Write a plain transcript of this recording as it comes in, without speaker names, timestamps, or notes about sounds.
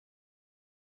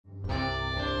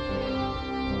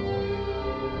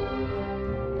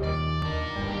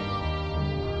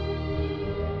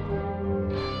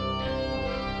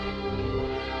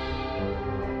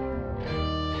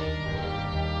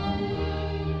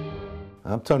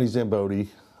I'm Tony Szamboti.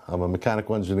 I'm a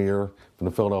mechanical engineer from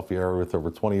the Philadelphia area with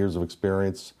over 20 years of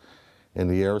experience in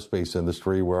the aerospace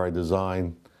industry, where I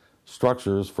design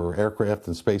structures for aircraft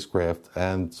and spacecraft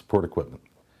and support equipment.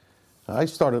 I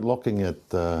started looking at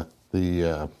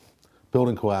the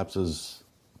building collapses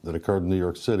that occurred in New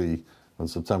York City on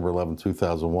September 11,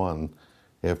 2001,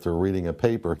 after reading a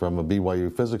paper from a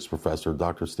BYU physics professor,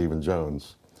 Dr. Stephen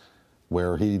Jones,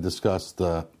 where he discussed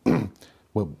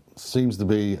what seems to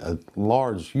be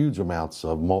huge amounts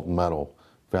of molten metal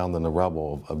found in the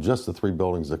rubble of just the 3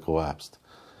 buildings that collapsed.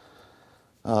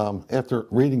 After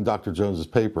reading Dr. Jones's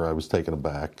paper, I was taken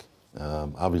aback,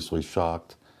 obviously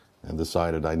shocked, and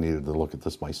decided I needed to look at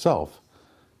this myself.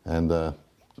 And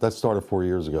that started 4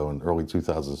 years ago in early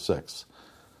 2006.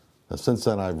 Since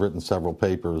then, I've written several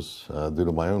papers due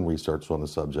to my own research on the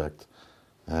subject,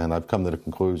 and I've come to the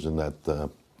conclusion that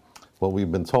what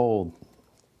we've been told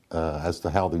as to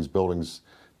how these buildings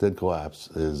did collapse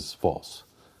is false.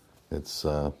 It's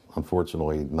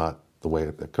unfortunately not the way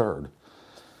it occurred.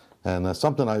 And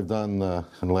something I've done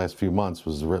in the last few months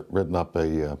was written up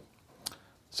a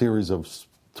series of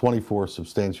 24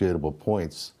 substantiatable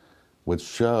points which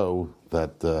show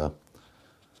that the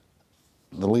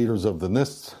leaders of the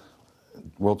NIST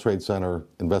World Trade Center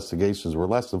investigations were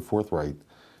less than forthright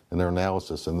in their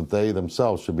analysis, and that they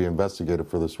themselves should be investigated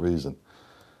for this reason.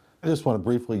 I just want to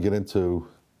briefly get into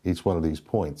each one of these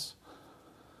points.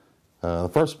 The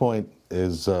first point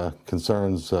is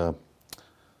concerns the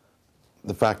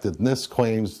fact that NIST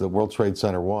claims that World Trade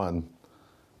Center 1,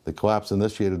 the collapse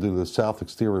initiated due to the south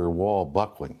exterior wall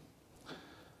buckling.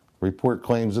 The report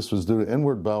claims this was due to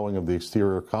inward bowing of the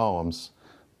exterior columns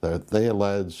that they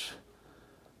allege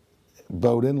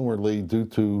bowed inwardly due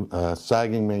to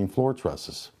sagging main floor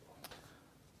trusses.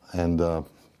 And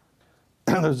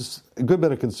there's a good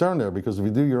bit of concern there, because if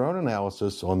you do your own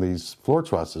analysis on these floor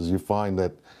trusses, you find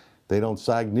that they don't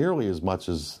sag nearly as much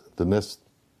as the NIST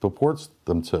purports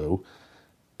them to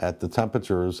at the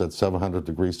temperatures at 700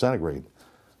 degrees centigrade.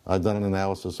 I've done an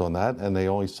analysis on that, and they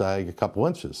only sag a couple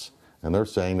inches, and they're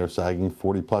saying they're sagging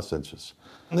 40 plus inches.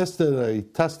 NIST did a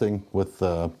testing with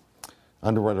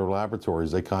Underwriter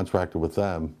Laboratories. They contracted with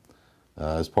them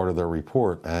as part of their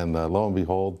report, and lo and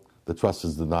behold, the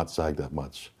trusses did not sag that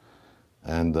much.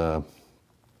 And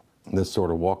NIST sort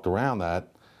of walked around that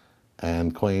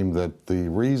and claimed that the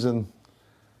reason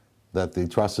that the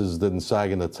trusses didn't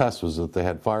sag in the test was that they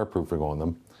had fireproofing on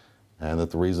them, and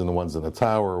that the reason the ones in the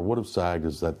tower would have sagged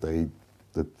is that the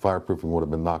fireproofing would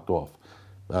have been knocked off.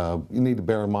 You need to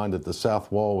bear in mind that the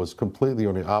south wall was completely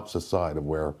on the opposite side of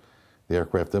where the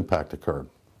aircraft impact occurred.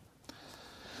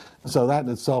 So that in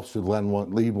itself should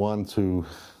lead one to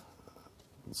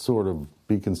sort of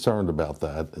be concerned about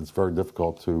that. It's very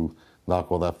difficult to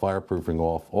knock all that fireproofing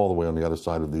off all the way on the other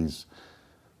side of these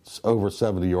over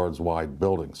 70 yards wide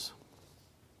buildings.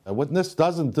 And what NIST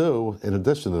doesn't do, in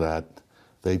addition to that,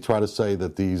 they try to say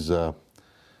that these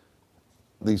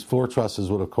floor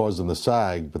trusses would have caused them to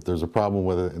sag, but there's a problem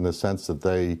with it in the sense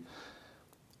that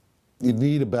you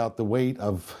need about the weight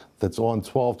that's on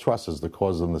 12 trusses to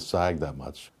cause them to sag that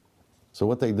much. So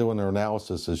what they do in their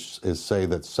analysis is say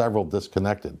that several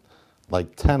disconnected,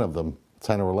 like 10 of them,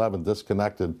 10 or 11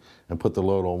 disconnected and put the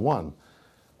load on one.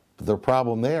 But the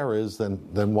problem there is then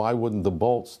why wouldn't the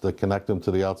bolts that connect them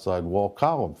to the outside wall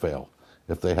column fail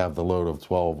if they have the load of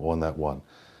 12 on that one?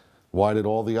 Why did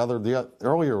all the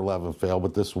earlier 11 fail,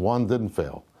 but this one didn't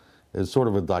fail? There's sort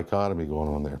of a dichotomy going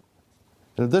on there.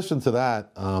 In addition to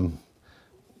that,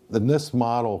 the NIST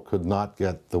model could not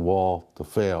get the wall to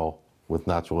fail with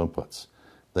natural inputs.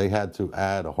 They had to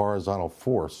add a horizontal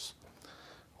force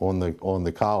on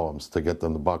the columns to get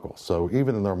them to buckle. So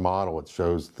even in their model, it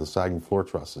shows the sagging floor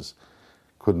trusses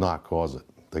could not cause it.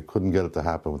 They couldn't get it to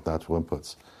happen with natural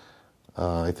inputs.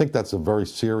 I think that's a very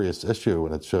serious issue,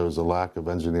 and it shows a lack of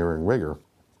engineering rigor.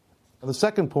 The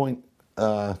second point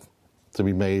to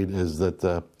be made is that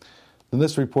the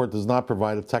NIST report does not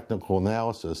provide a technical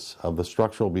analysis of the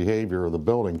structural behavior of the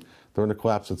building during the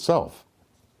collapse itself.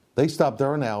 They stop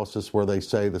their analysis where they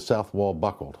say the south wall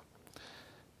buckled.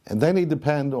 And then they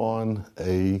depend on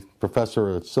a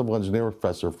civil engineering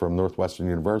professor from Northwestern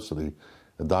University,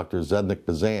 Dr. Zdeněk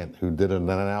Bazant, who did an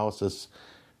analysis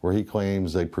where he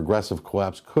claims a progressive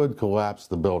collapse could collapse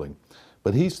the building.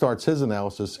 But he starts his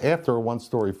analysis after a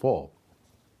one-story fall.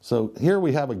 So here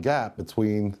we have a gap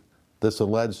between this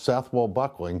alleged south wall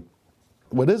buckling.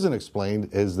 What isn't explained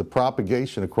is the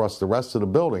propagation across the rest of the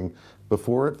building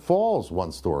before it falls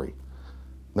one story.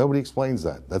 Nobody explains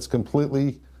that. That's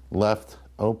completely left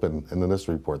open in the NIST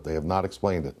report. They have not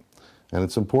explained it. And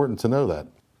it's important to know that.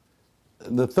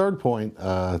 The third point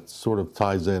sort of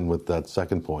ties in with that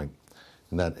second point,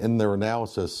 and that in their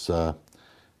analysis,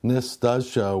 NIST does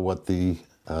show what the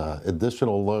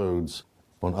additional loads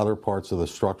on other parts of the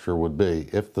structure would be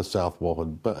if the south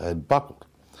wall had buckled.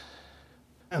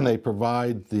 And they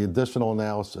provide the additional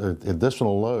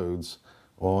loads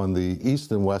on the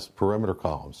east and west perimeter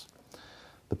columns.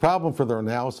 The problem for their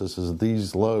analysis is that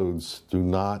these loads do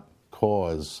not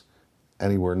cause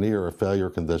anywhere near a failure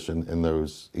condition in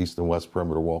those east and west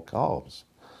perimeter wall columns.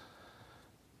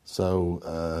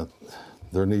 So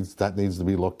that needs to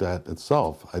be looked at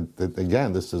itself.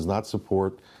 Again, this does not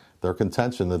support their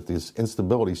contention that this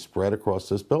instability spread across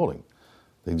this building.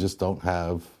 They just don't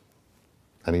have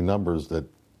any numbers that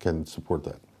can support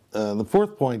that. The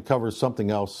fourth point covers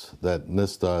something else that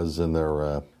NIST does in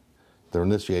their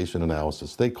initiation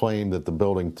analysis. They claim that the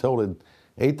building tilted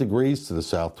 8 degrees to the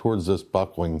south towards this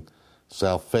buckling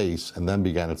south face and then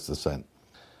began its descent.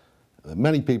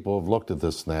 Many people have looked at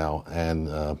this now,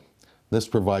 and this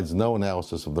provides no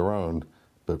analysis of their own,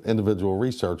 but individual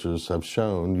researchers have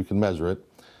shown, you can measure it,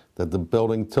 that the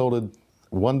building tilted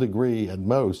 1 degree at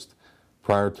most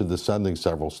prior to descending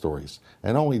several stories,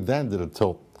 and only then did it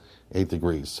tilt 8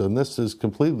 degrees. So this is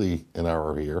completely in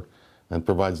error here and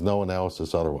provides no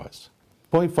analysis otherwise.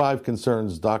 Point 5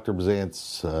 concerns Dr.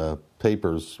 Bazant's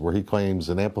papers where he claims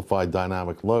an amplified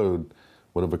dynamic load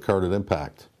would have occurred at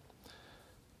impact.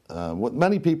 What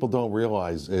many people don't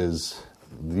realize is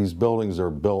these buildings are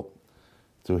built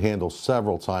to handle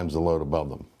several times the load above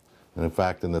them. And in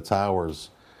fact, in the towers,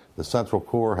 the central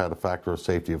core had a factor of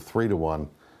safety of 3 to 1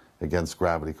 against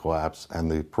gravity collapse, and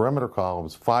the perimeter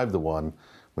columns 5 to 1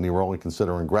 when you were only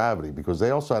considering gravity, because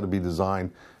they also had to be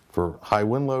designed for high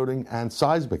wind loading and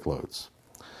seismic loads.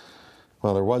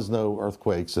 Well, there was no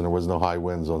earthquakes and there was no high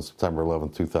winds on September 11,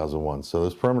 2001. So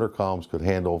those perimeter columns could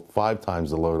handle 5 times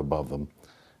the load above them,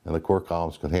 and the core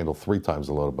columns could handle 3 times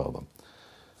the load above them.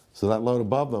 So that load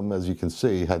above them, as you can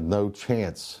see, had no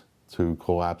chance to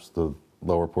collapse the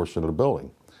lower portion of the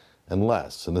building,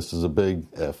 unless, and this is a big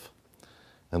if,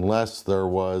 unless there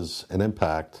was an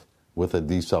impact with a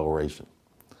deceleration.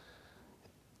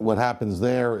 What happens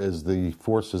there is the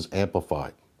force is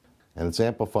amplified. And it's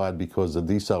amplified because the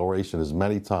deceleration is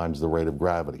many times the rate of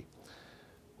gravity.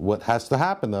 What has to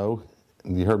happen, though,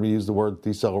 and you heard me use the word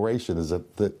deceleration, is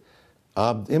that the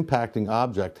impacting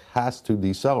object has to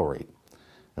decelerate.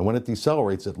 And when it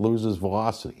decelerates, it loses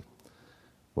velocity.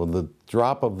 Well, the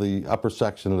drop of the upper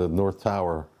section of the North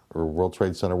Tower, or World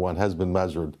Trade Center 1, has been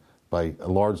measured by a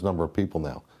large number of people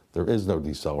now. There is no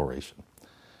deceleration.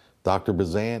 Dr.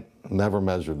 Bazant never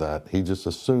measured that. He just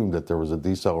assumed that there was a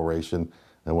deceleration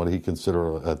and what he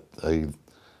considered a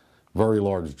very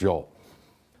large jolt.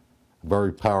 A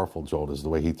very powerful jolt is the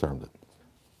way he termed it.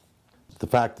 The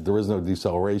fact that there is no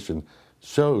deceleration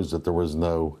shows that there was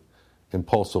no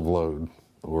impulsive load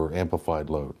or amplified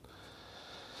load.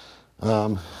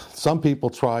 Some people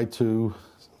try to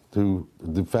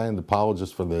defend,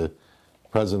 apologists for the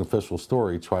present official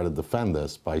story try to defend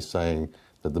this by saying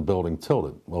that the building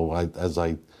tilted. Well, as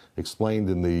I explained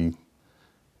in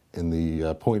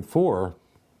the point 4,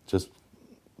 just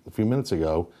a few minutes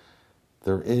ago,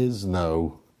 there is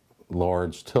no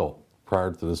large tilt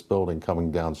prior to this building coming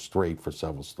down straight for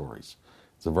several stories.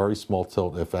 It's a very small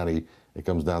tilt, if any. It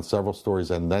comes down several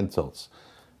stories and then tilts.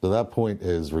 So that point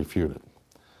is refuted.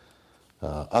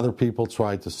 Other people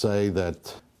tried to say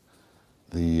that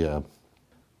the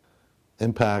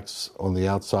impacts on the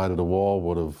outside of the wall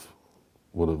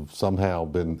would have somehow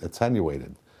been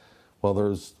attenuated. Well,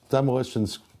 there's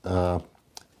demolitions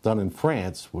done in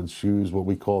France, which use what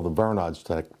we call the vernage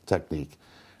technique,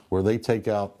 where they take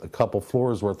out a couple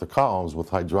floors worth of columns with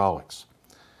hydraulics.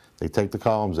 They take the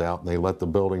columns out and they let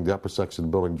the upper section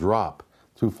of the building drop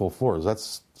 2 full floors.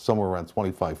 That's somewhere around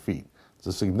 25 feet. It's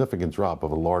a significant drop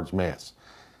of a large mass.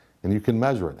 And you can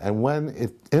measure it. And when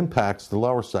it impacts the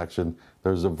lower section,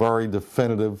 there's a very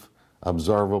definitive,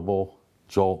 observable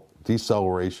jolt,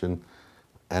 deceleration,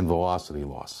 and velocity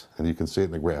loss. And you can see it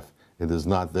in the graph. It is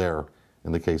not there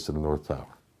in the case of the North Tower.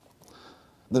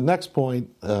 The next point,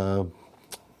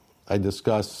 I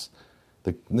discuss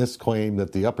the NIST claim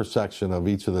that the upper section of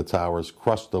each of the towers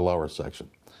crushed the lower section.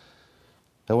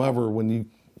 However, when you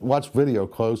watch video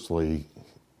closely,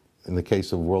 in the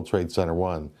case of World Trade Center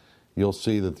 1, you'll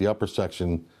see that the upper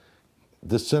section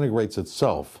disintegrates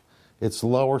itself. Its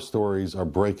lower stories are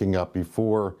breaking up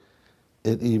before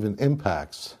it even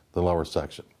impacts the lower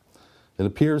section. It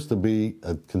appears to be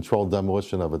a controlled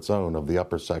demolition of its own of the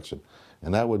upper section,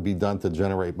 and that would be done to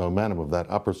generate momentum of that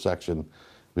upper section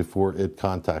before it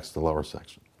contacts the lower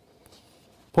section.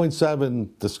 Point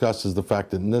 7 discusses the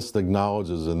fact that NIST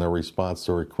acknowledges in their response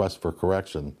to a request for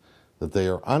correction that they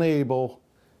are unable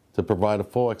to provide a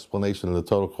full explanation of the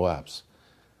total collapse.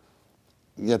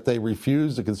 Yet they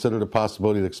refused to consider the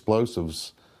possibility that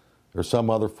explosives or some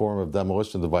other form of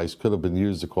demolition device could have been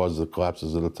used to cause the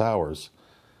collapses of the towers.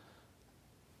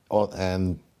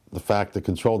 And the fact that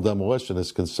controlled demolition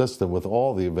is consistent with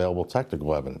all the available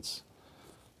technical evidence.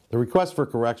 The request for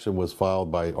correction was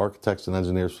filed by architects and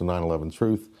engineers for 9/11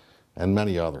 Truth and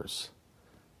many others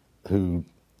who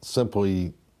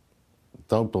simply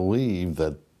don't believe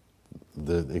that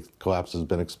the collapse has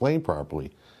been explained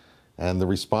properly. And the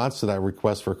response to that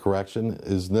request for correction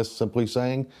is NIST simply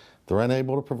saying they're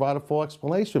unable to provide a full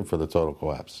explanation for the total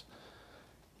collapse,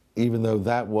 even though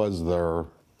that was their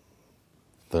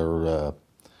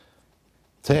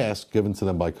task given to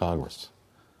them by Congress.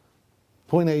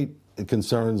 Point 8, it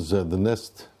concerns the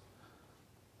NIST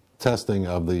testing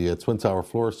of the Twin Tower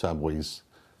floor assemblies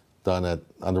done at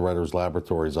Underwriters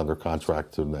Laboratories under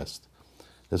contract to NIST.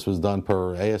 This was done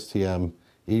per ASTM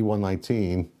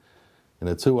E119 in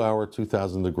a 2-hour,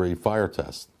 2,000-degree fire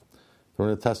test.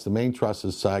 During the test, the main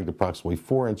trusses sagged approximately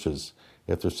 4 inches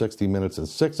after 60 minutes and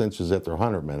 6 inches after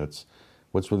 100 minutes,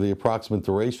 which were the approximate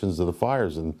durations of the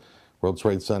fires in World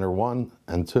Trade Center 1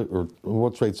 and 2, or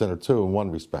World Trade Center 2 and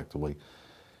 1, respectively.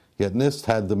 Yet NIST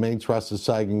had the main trusses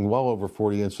sagging well over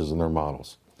 40 inches in their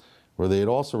models, where they had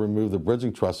also removed the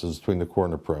bridging trusses between the core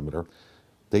and the perimeter.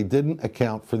 They didn't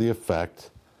account for the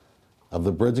effect of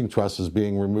the bridging trusses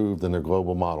being removed in their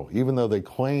global model, even though they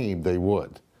claimed they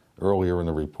would earlier in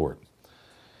the report.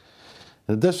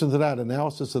 In addition to that,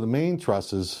 analysis of the main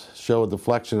trusses showed a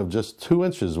deflection of just 2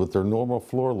 inches with their normal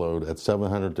floor load at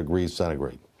 700 degrees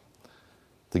centigrade.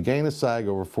 To gain a sag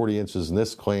over 40 inches,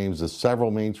 NIST claims that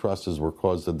several main trusses were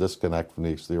caused to disconnect from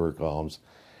the exterior columns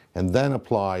and then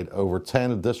applied over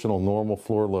 10 additional normal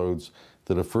floor loads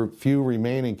to the few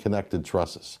remaining connected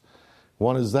trusses.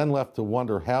 One is then left to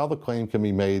wonder how the claim can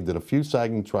be made that a few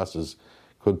sagging trusses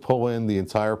could pull in the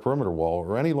entire perimeter wall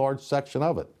or any large section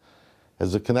of it,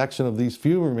 as the connection of these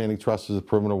few remaining trusses to the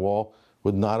perimeter wall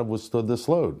would not have withstood this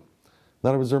load. In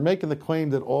other words, they're making the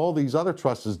claim that all these other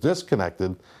trusses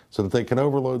disconnected so that they can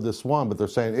overload this one, but they're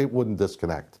saying it wouldn't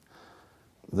disconnect.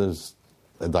 There's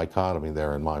a dichotomy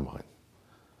there in my mind.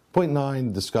 Point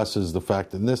 9 discusses the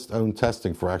fact that NIST owned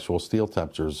testing for actual steel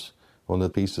temperatures on the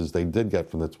pieces they did get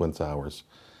from the Twin Towers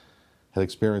had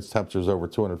experienced temperatures over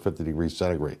 250 degrees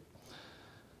centigrade,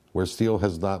 where steel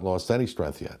has not lost any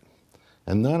strength yet.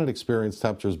 And none had experienced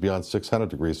temperatures beyond 600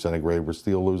 degrees centigrade, where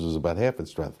steel loses about half its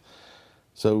strength.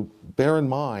 So bear in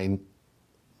mind,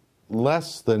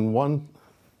 less than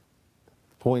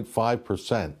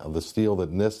 1.5% of the steel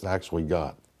that NIST actually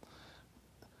got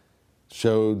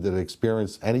showed that it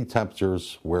experienced any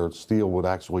temperatures where steel would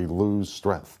actually lose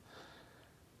strength.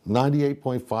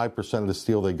 98.5% of the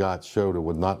steel they got showed it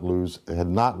would not lose, it had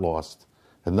not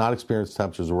experienced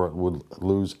temperatures where it would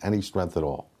lose any strength at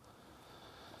all.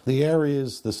 The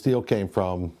areas the steel came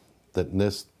from that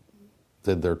NIST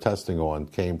did their testing on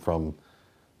came from,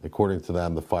 according to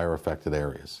them, the fire-affected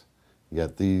areas.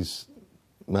 Yet these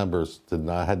members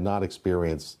had not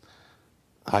experienced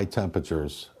high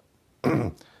temperatures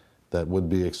that would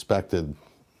be expected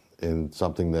in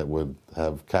something that would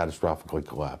have catastrophically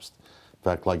collapsed. In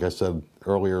fact, like I said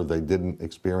earlier, they didn't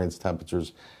experience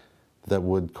temperatures that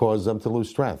would cause them to lose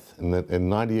strength in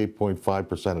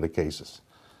 98.5% of the cases.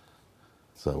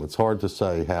 So it's hard to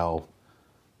say how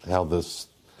the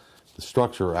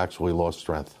structure actually lost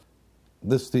strength.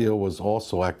 This steel was all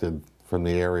selected from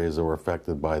the areas that were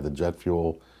affected by the jet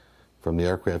fuel from the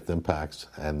aircraft impacts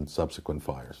and subsequent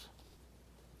fires.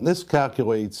 This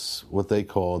calculates what they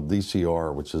call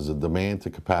DCR, which is a demand to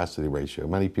capacity ratio.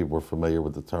 Many people are familiar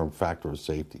with the term factor of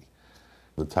safety.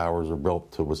 The towers are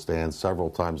built to withstand several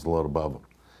times the load above them.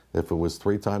 If it was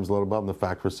 3 times the load above them, the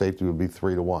factor of safety would be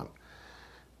 3 to 1.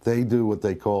 They do what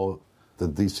they call the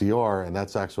DCR, and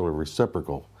that's actually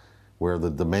reciprocal, where the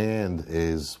demand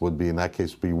would be, in that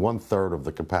case, be 1/3 of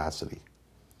the capacity.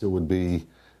 It would be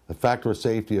a factor of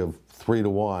safety of 3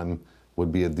 to 1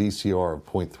 would be a DCR of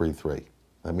 0.33.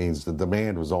 That means the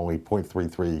demand was only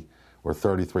 0.33 or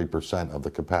 33% of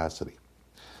the capacity.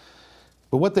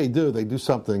 But what they do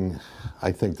something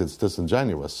I think that's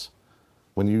disingenuous.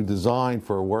 When you design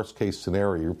for a worst case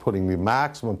scenario, you're putting the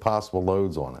maximum possible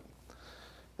loads on it.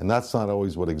 And that's not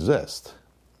always what exists.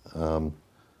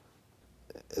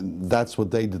 That's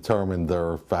what they determined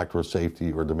their factor of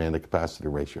safety or demand to capacity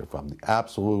ratio from, the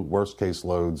absolute worst case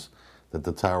loads that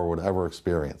the tower would ever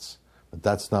experience. But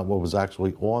that's not what was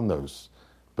actually on those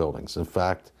buildings. In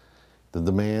fact, the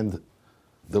demand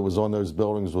that was on those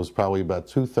buildings was probably about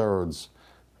 2/3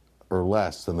 or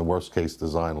less than the worst case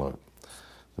design load.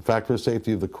 The factor of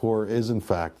safety of the core is in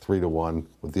fact 3-to-1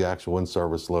 with the actual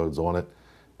in-service loads on it,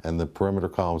 and the perimeter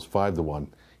columns 5-to-1.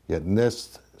 Yet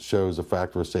NIST shows a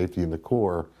factor of safety in the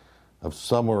core of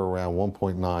somewhere around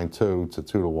 1.92 to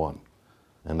 2-to-1,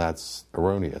 and that's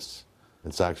erroneous.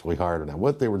 It's actually higher than that.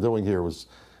 What they were doing here was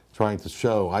trying to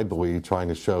show, I believe,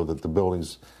 that the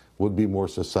buildings would be more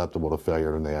susceptible to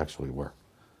failure than they actually were.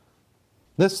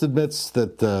 NIST admits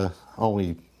that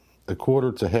only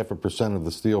 1/4 to 0.5% of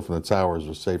the steel from the towers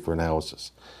was safe for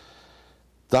analysis.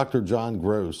 Dr. John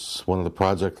Gross, one of the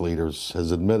project leaders,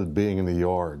 has admitted being in the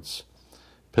yards,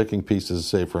 picking pieces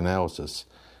safe for analysis,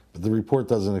 but the report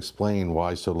doesn't explain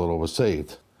why so little was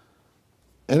saved.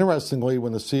 Interestingly,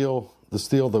 when the steel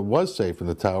that was safe in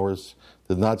the towers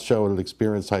did not show it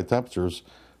experienced high temperatures,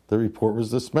 the report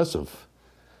was dismissive.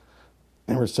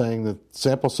 They were saying that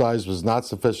sample size was not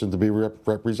sufficient to be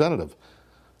representative.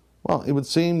 Well, it would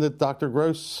seem that Dr.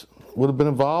 Gross would have been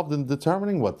involved in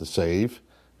determining what to save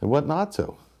and what not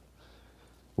to.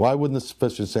 Why wouldn't a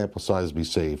sufficient sample size be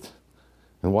saved?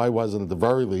 And why wasn't, at the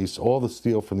very least, all the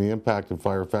steel from the impact and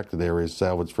fire-affected areas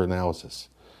salvaged for analysis?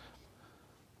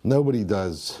 Nobody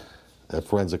does a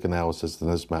forensic analysis in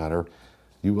this matter.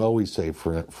 You always save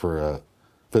for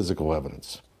physical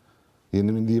evidence.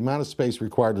 The amount of space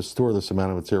required to store this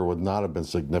amount of material would not have been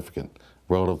significant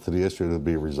relative to the issue to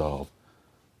be resolved.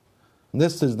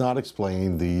 NIST does not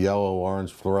explain the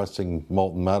yellow-orange fluorescing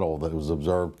molten metal that was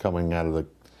observed coming out of the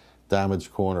damaged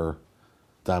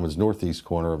northeast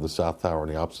corner of the South Tower on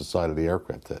the opposite side of the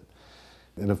aircraft hit.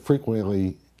 In a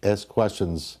frequently asked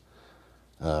questions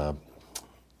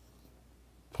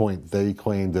point, they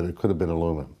claimed that it could have been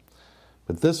aluminum.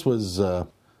 But this was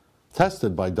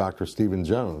tested by Dr. Stephen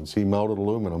Jones. He melted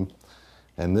aluminum,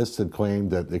 and NIST had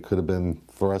claimed that it could have been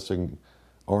fluorescing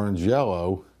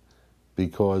orange-yellow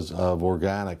because of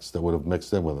organics that would have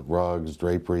mixed in with it, rugs,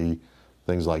 drapery,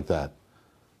 things like that.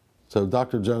 So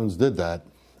Dr. Jones did that,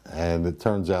 and it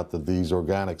turns out that these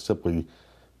organics simply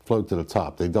float to the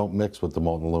top. They don't mix with the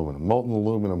molten aluminum. Molten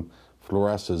aluminum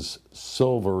fluoresces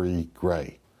silvery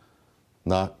gray,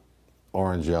 not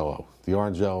orange-yellow. The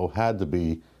orange-yellow had to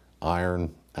be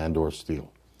iron and or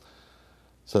steel.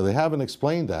 So they haven't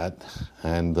explained that,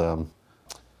 and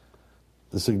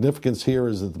the significance here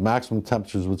is that the maximum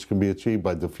temperatures which can be achieved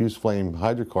by diffuse flame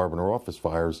hydrocarbon or office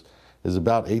fires is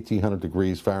about 1800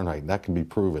 degrees Fahrenheit, and that can be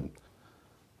proven.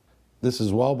 This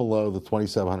is well below the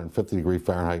 2750 degree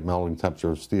Fahrenheit melting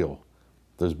temperature of steel.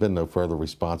 There's been no further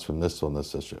response from NIST on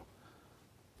this issue.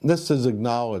 NIST has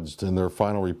acknowledged in their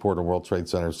final report on World Trade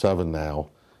Center 7 now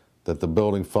that the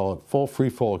building fell at full free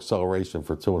fall acceleration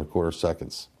for 2.25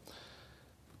 seconds.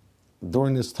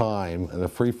 During this time, in a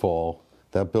free fall,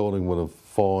 that building would have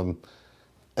fallen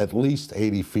at least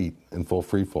 80 feet in full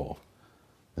free fall.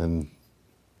 And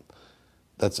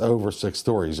that's over 6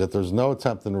 stories. Yet there's no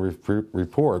attempt in the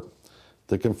report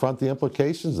to confront the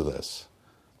implications of this.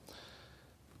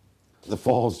 The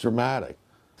fall is dramatic,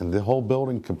 and the whole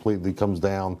building completely comes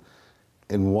down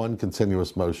in one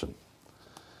continuous motion.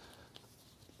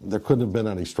 There couldn't have been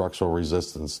any structural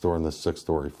resistance during this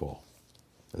 6-story fall.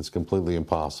 It's completely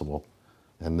impossible.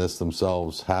 And NIST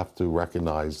themselves have to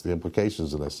recognize the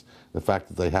implications of this. The fact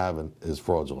that they haven't is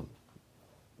fraudulent.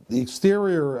 The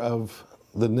exterior of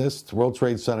the NIST World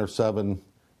Trade Center 7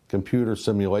 computer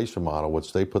simulation model,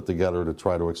 which they put together to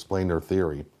try to explain their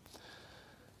theory,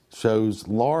 shows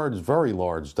large, very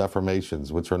large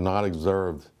deformations which are not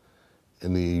observed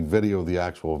in the video of the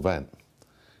actual event.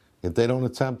 Yet they don't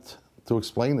attempt to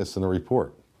explain this in the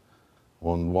report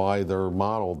on why their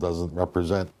model doesn't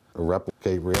represent or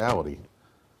replicate reality.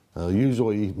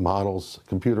 Usually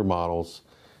computer models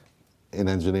in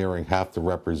engineering have to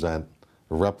represent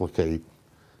or replicate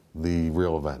the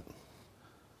real event.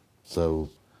 So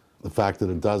the fact that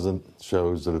it doesn't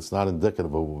shows that it's not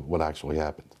indicative of what actually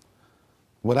happened.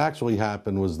 What actually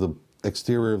happened was the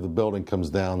exterior of the building comes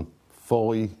down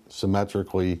fully,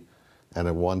 symmetrically, and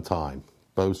at one time.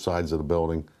 Both sides of the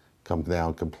building come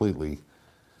down completely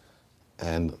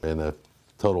and in a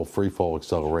total free fall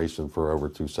acceleration for over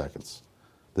 2 seconds.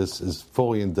 This is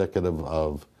fully indicative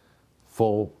of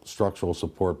full structural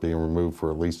support being removed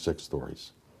for at least 6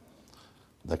 stories.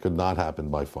 That could not happen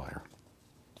by fire.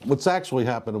 What's actually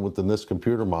happening with the NIST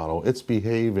computer model, it's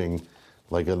behaving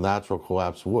like a natural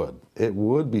collapse would. It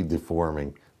would be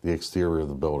deforming the exterior of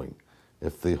the building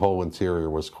if the whole interior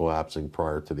was collapsing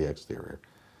prior to the exterior.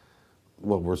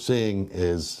 What we're seeing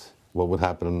is what would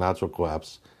happen in a natural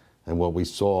collapse, and what we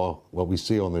see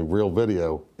on the real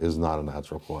video is not a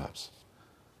natural collapse.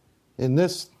 In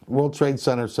this World Trade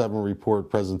Center 7 report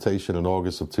presentation in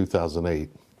August of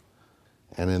 2008,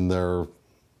 and in their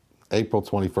April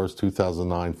 21st,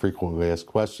 2009, frequently asked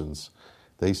questions,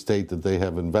 they state that they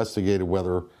have investigated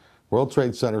whether World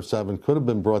Trade Center 7 could have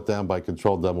been brought down by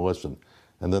controlled demolition,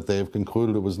 and that they have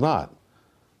concluded it was not.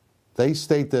 They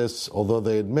state this, although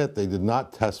they admit they did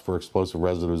not test for explosive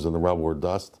residues in the rubble or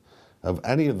dust of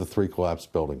any of the 3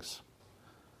 collapsed buildings.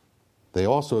 They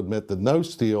also admit that no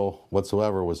steel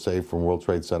whatsoever was saved from World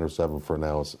Trade Center 7 for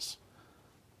analysis.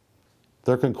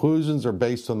 Their conclusions are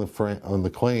based on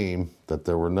the claim that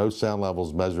there were no sound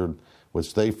levels measured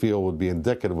which they feel would be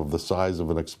indicative of the size of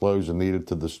an explosion needed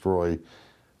to destroy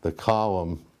the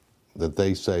column that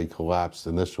they say collapsed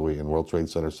initially in World Trade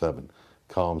Center 7,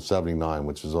 column 79,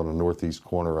 which is on the northeast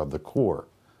corner of the core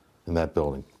in that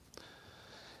building.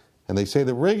 And they say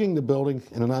that rigging the building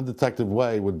in an undetected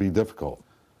way would be difficult.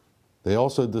 They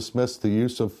also dismissed the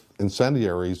use of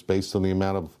incendiaries based on the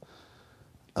amount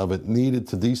of it needed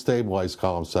to destabilize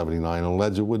column 79 and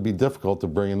alleged it would be difficult to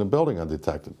bring in the building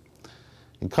undetected.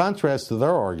 In contrast to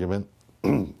their argument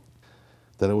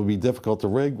that it would be difficult to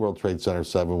rig World Trade Center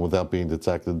 7 without being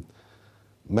detected,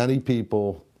 many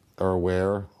people are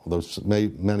aware, although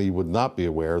many would not be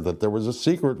aware, that there was a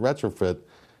secret retrofit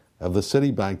of the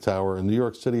Citibank Tower in New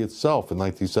York City itself in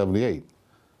 1978.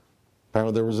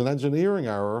 Apparently there was an engineering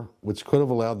error which could have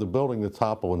allowed the building to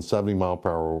topple in 70 mile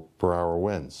per hour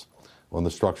winds on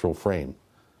the structural frame.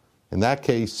 In that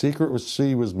case,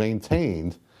 secrecy was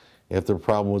maintained after the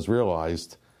problem was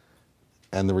realized,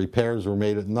 and the repairs were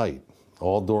made at night,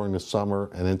 all during the summer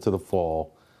and into the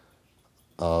fall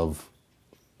of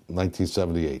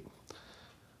 1978.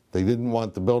 They didn't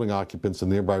want the building occupants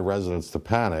and nearby residents to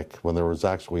panic when there was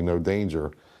actually no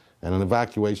danger, and an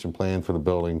evacuation plan for the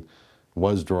building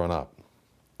was drawn up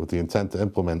with the intent to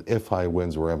implement if high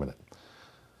winds were imminent.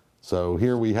 So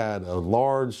here we had a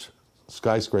large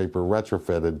skyscraper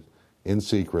retrofitted in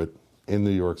secret in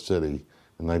New York City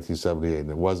in 1978, and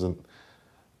it wasn't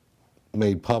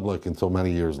made public until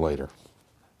many years later.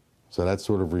 So that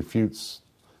sort of refutes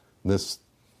this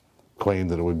claim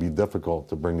that it would be difficult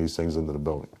to bring these things into the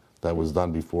building. That was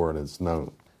done before and it's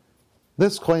known.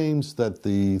 This claims that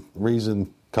the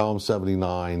reason column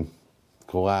 79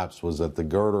 collapsed was that the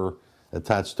girder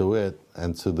attached to it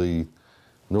and to the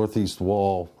northeast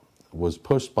wall was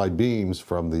pushed by beams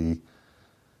from the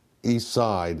east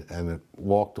side, and it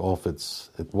walked off its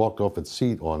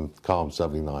seat on column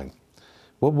 79.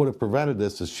 What would have prevented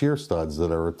this is shear studs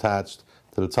that are attached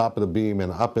to the top of the beam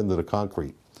and up into the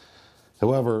concrete.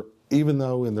 However, even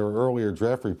though in their earlier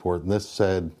draft report NIST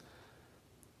said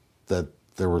that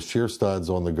there were shear studs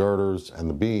on the girders and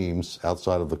the beams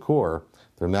outside of the core,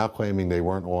 they're now claiming they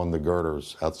weren't on the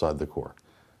girders outside the core.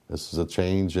 This is a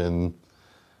change in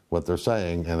what they're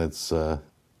saying, and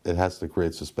it has to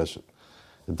create suspicion.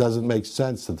 It doesn't make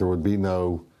sense that there would be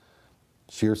no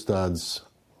shear studs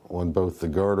on both the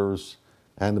girders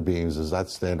and the beams, as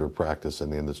that's standard practice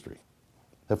in the industry.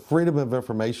 A Freedom of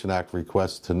Information Act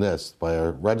request to NIST by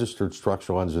a registered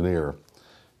structural engineer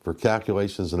for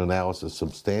calculations and analysis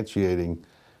substantiating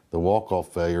the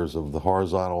walk-off failures of the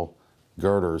horizontal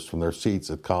girders from their seats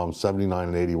at columns 79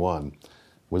 and 81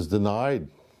 was denied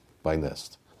by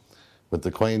NIST, with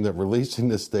the claim that releasing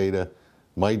this data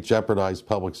might jeopardize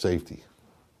public safety.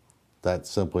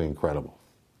 That's simply incredible.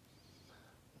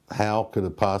 How could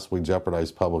it possibly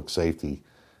jeopardize public safety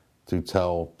to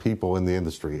tell people in the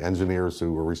industry, engineers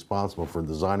who were responsible for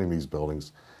designing these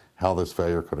buildings, how this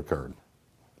failure could occur?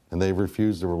 And they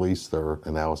refused to release their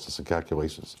analysis and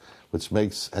calculations, which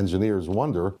makes engineers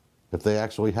wonder if they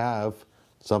actually have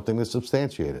something to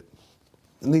substantiate it.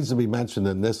 It needs to be mentioned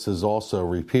that NIST has also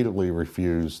repeatedly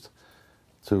refused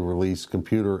to release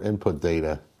computer input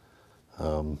data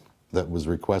that was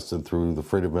requested through the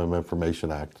Freedom of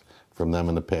Information Act from them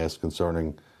in the past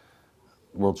concerning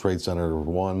World Trade Center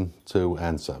 1, 2,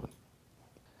 and 7.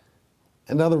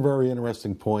 Another very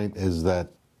interesting point is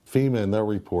that FEMA, in their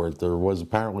report, there was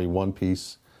apparently one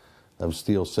piece of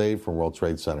steel saved from World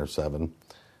Trade Center 7,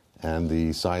 and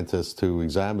the scientists who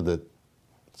examined it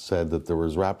said that there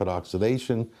was rapid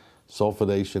oxidation,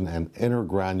 sulfidation, and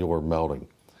intergranular melting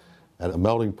at a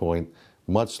melting point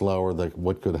much lower than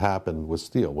what could happen with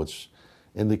steel, which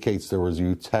indicates there was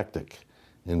eutectic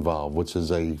involved, which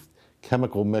is a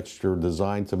chemical mixture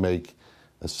designed to make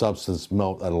a substance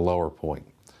melt at a lower point.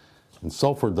 And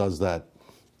sulfur does that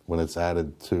when it's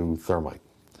added to thermite.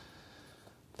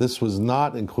 This was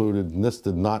not included, NIST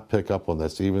did not pick up on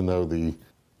this, even though the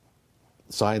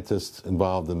scientists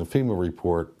involved in the FEMA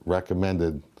report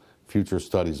recommended future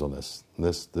studies on this.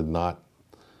 NIST did not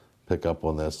pick up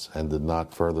on this and did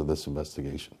not further this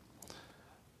investigation.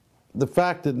 The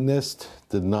fact that NIST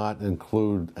did not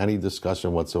include any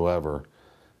discussion whatsoever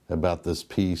about this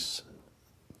piece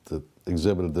that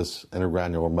exhibited this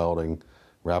intergranular melting,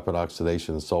 rapid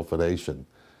oxidation, and sulfidation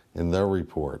in their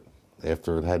report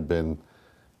after it had been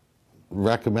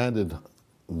recommended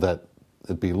that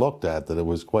it be looked at, that it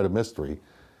was quite a mystery,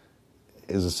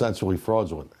 is essentially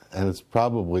fraudulent, and it's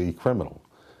probably criminal.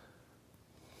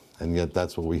 And yet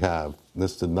that's what we have.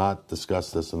 NIST did not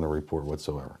discuss this in the report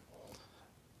whatsoever.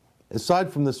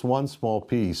 Aside from this one small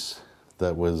piece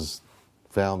that was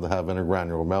found to have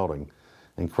intergranular melting,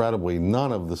 incredibly,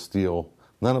 none of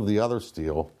the other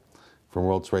steel from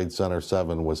World Trade Center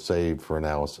 7 was saved for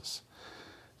analysis.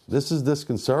 This is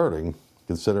disconcerting,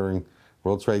 considering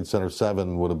World Trade Center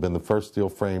 7 would have been the first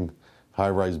steel-framed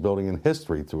high-rise building in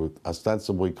history to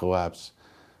ostensibly collapse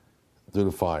due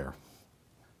to fire.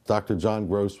 Dr. John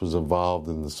Gross was involved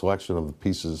in the selection of the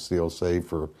pieces of steel saved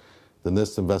for the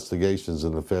NIST investigations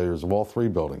and the failures of all three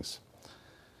buildings.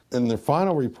 In their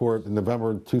final report in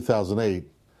November 2008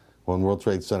 on World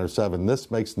Trade Center 7,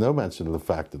 NIST makes no mention of the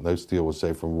fact that no steel was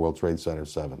saved from World Trade Center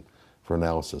 7 for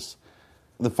analysis.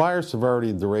 The fire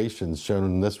severity and durations shown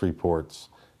in NIST reports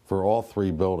for all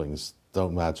three buildings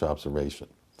don't match observation.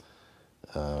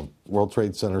 World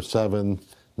Trade Center 7,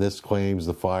 NIST claims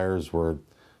the fires were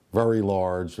very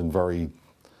large and very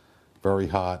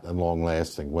hot and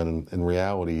long-lasting, when in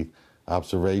reality,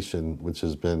 observation, which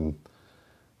has been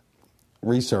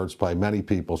researched by many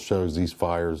people, shows these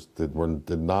fires did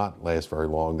not last very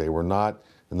long. They were not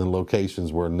in the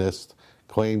locations where NIST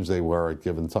claims they were at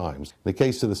given times. In the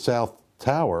case of the South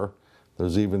Tower,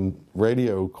 there's even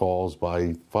radio calls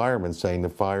by firemen saying the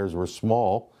fires were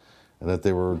small and that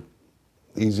they were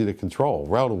easy to control,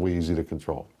 relatively easy to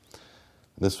control.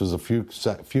 This was a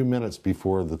few minutes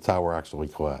before the tower actually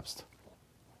collapsed.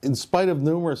 In spite of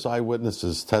numerous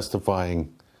eyewitnesses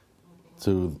testifying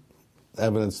to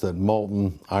evidence that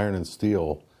molten iron and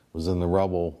steel was in the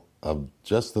rubble of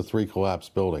just the three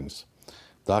collapsed buildings,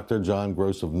 Dr. John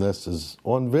Gross of NIST is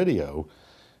on video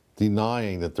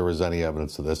denying that there was any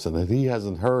evidence of this and that he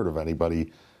hasn't heard of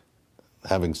anybody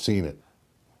having seen it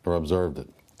or observed it.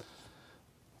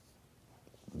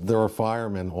 There are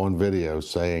firemen on video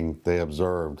saying they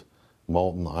observed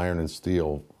molten iron and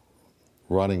steel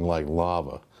running like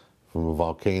lava from a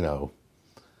volcano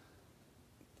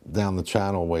down the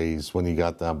channelways when you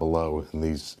got down below in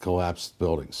these collapsed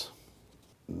buildings.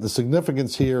 The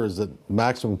significance here is that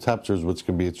maximum temperatures which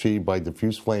can be achieved by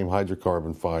diffuse flame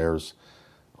hydrocarbon fires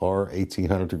are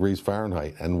 1800 degrees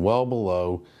Fahrenheit and well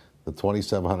below the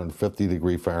 2750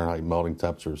 degree Fahrenheit melting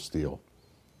temperature of steel.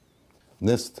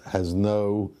 NIST has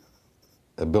no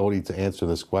ability to answer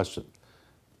this question.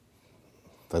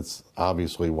 That's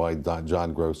obviously why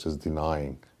John Gross is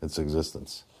denying its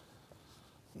existence.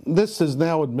 NIST has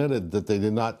now admitted that they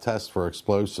did not test for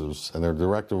explosives, and their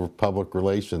Director of Public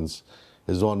Relations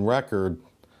is on record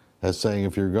as saying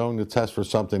if you're going to test for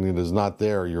something that is not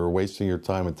there, you're wasting your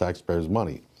time and taxpayers'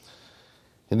 money.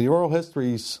 In the oral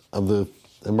histories of the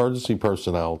emergency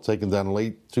personnel taken down in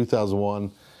late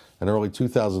 2001 and early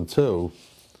 2002,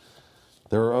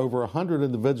 there are over 100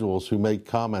 individuals who make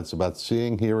comments about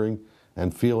seeing, hearing,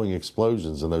 and feeling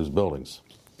explosions in those buildings.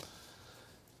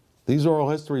 These oral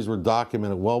histories were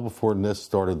documented well before NIST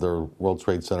started their World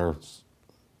Trade Center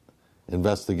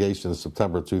investigation in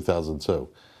September 2002.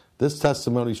 This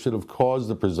testimony should have caused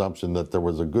the presumption that there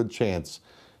was a good chance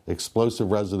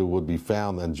explosive residue would be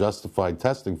found and justified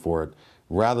testing for it,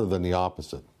 rather than the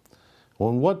opposite.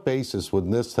 On what basis would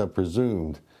NIST have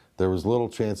presumed there was little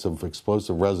chance of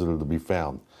explosive residue to be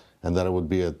found and that it would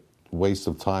be a waste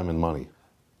of time and money?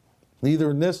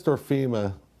 Neither NIST or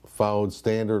FEMA followed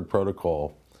standard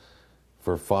protocol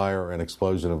for fire and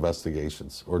explosion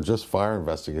investigations, or just fire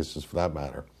investigations for that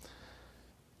matter.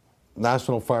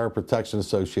 National Fire Protection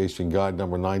Association Guide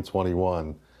number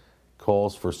 921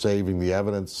 calls for saving the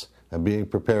evidence and being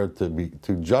prepared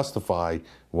to justify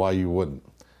why you wouldn't.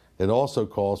 It also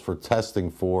calls for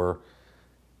testing for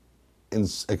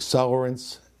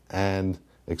accelerants and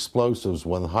explosives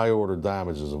when high-order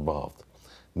damage is involved.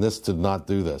 NIST did not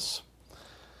do this.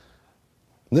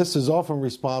 NIST is often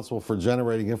responsible for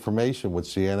generating information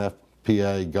which the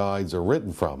NFPA guides are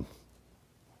written from.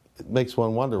 It makes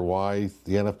one wonder why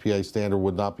the NFPA standard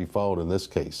would not be followed in this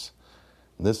case.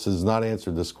 NIST has not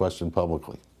answered this question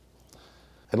publicly.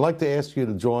 I'd like to ask you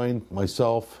to join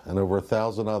myself and over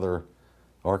 1,000 other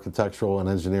architectural and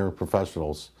engineering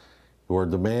professionals who are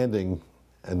demanding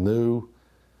a new,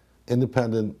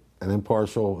 independent, and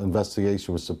impartial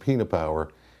investigation with subpoena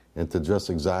power into just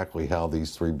exactly how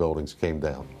these three buildings came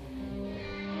down.